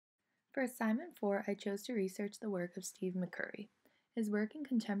For assignment 4, I chose to research the work of Steve McCurry. His work in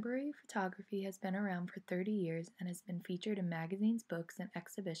contemporary photography has been around for 30 years and has been featured in magazines, books, and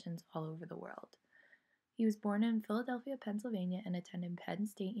exhibitions all over the world. He was born in Philadelphia, Pennsylvania, and attended Penn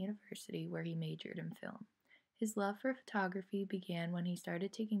State University, where he majored in film. His love for photography began when he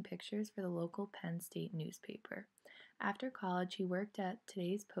started taking pictures for the local Penn State newspaper. After college, he worked at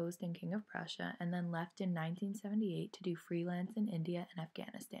Today's Post and King of Prussia and then left in 1978 to do freelance in India and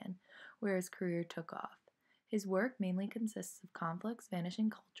Afghanistan, where his career took off. His work mainly consists of conflicts, vanishing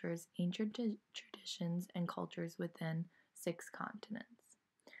cultures, ancient traditions, and cultures within 6 continents.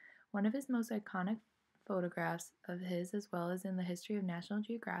 One of his most iconic photographs of his, as well as in the history of National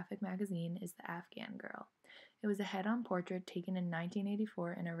Geographic magazine, is the Afghan Girl. It was a head-on portrait taken in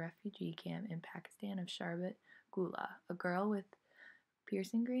 1984 in a refugee camp in Pakistan of Sharbat Gula, a girl with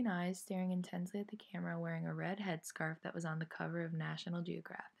piercing green eyes staring intensely at the camera wearing a red headscarf that was on the cover of National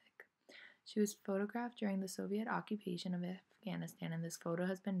Geographic. She was photographed during the Soviet occupation of Afghanistan, and this photo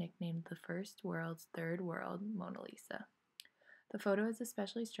has been nicknamed the first world's third world Mona Lisa. The photo is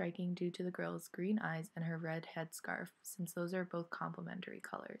especially striking due to the girl's green eyes and her red headscarf, since those are both complementary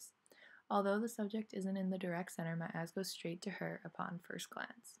colors. Although the subject isn't in the direct center, my eyes go straight to her upon first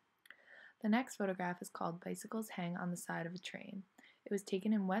glance. The next photograph is called Bicycles Hang on the Side of a Train. It was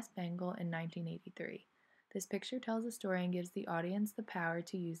taken in West Bengal in 1983. This picture tells a story and gives the audience the power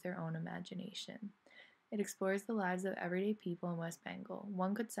to use their own imagination. It explores the lives of everyday people in West Bengal.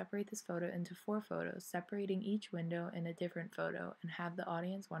 One could separate this photo into 4 photos, separating each window in a different photo, and have the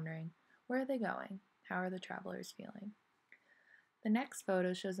audience wondering, where are they going? How are the travelers feeling? The next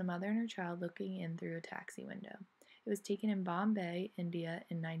photo shows a mother and her child looking in through a taxi window. It was taken in Bombay, India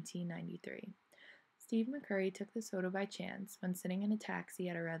in 1993. Steve McCurry took this photo by chance when sitting in a taxi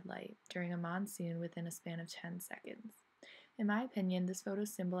at a red light during a monsoon within a span of 10 seconds. In my opinion, this photo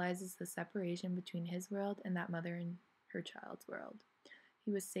symbolizes the separation between his world and that mother and her child's world.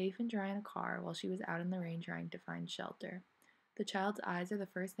 He was safe and dry in a car while she was out in the rain trying to find shelter. The child's eyes are the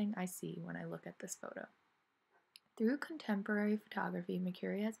first thing I see when I look at this photo. Through contemporary photography,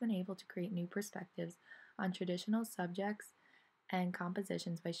 McCurry has been able to create new perspectives on traditional subjects and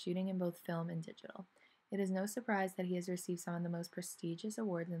compositions by shooting in both film and digital. It is no surprise that he has received some of the most prestigious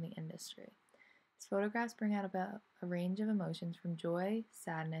awards in the industry. His photographs bring out about a range of emotions from joy,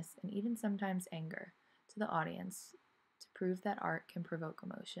 sadness, and even sometimes anger to the audience to prove that art can provoke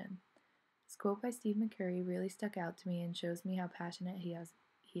emotion. This quote by Steve McCurry really stuck out to me and shows me how passionate he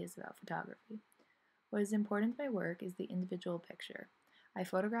is about photography. What is important to my work is the individual picture. I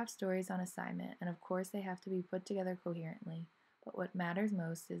photograph stories on assignment, and of course they have to be put together coherently, but what matters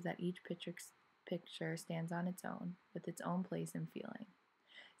most is that each picture stands on its own, with its own place and feeling.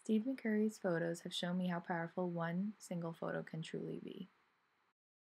 Steve McCurry's photos have shown me how powerful one single photo can truly be.